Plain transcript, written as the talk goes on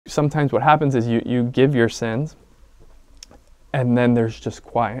sometimes what happens is you give your sins, and then there's just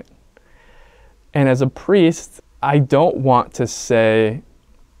quiet. And as a priest, I don't want to say,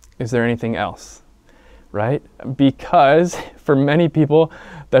 is there anything else, right? Because for many people,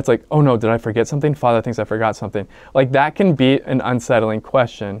 that's like, oh no, did I forget something? Father thinks I forgot something. Like, that can be an unsettling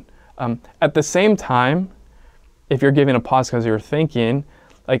question. At the same time, if you're giving a pause because you're thinking,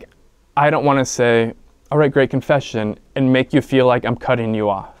 like, I don't want to say, all right, great confession, and make you feel like I'm cutting you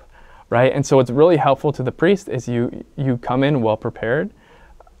off, right? And so what's really helpful to the priest is you come in well prepared.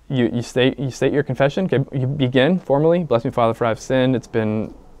 You state your confession. Okay, you begin formally. Bless me, Father, for I've sinned. It's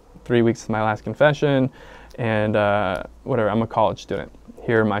been 3 weeks since my last confession, and whatever. I'm a college student.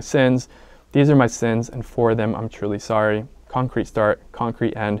 Here are my sins. These are my sins, and for them I'm truly sorry. Concrete start,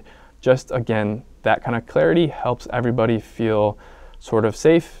 concrete end. Just again, that kind of clarity helps everybody feel sort of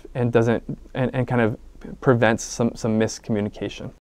safe and doesn't and kind of prevents some miscommunication.